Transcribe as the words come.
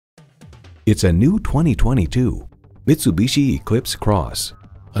It's a new 2022 Mitsubishi Eclipse Cross.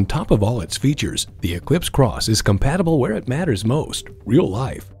 On top of all its features, the Eclipse Cross is compatible where it matters most, real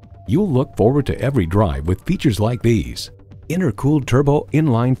life. You'll look forward to every drive with features like these: intercooled turbo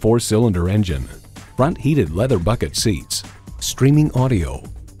inline 4-cylinder engine, front heated leather bucket seats, streaming audio,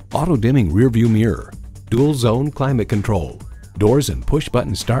 auto-dimming rearview mirror, dual zone climate control, doors and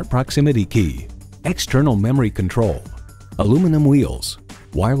push-button start proximity key, external memory control, aluminum wheels,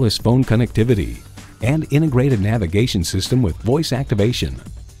 wireless phone connectivity, and integrated navigation system with voice activation.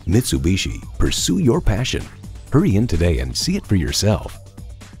 Mitsubishi, pursue your passion. Hurry in today and see it for yourself.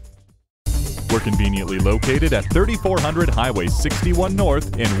 We're conveniently located at 3400 Highway 61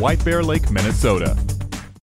 North in White Bear Lake, Minnesota.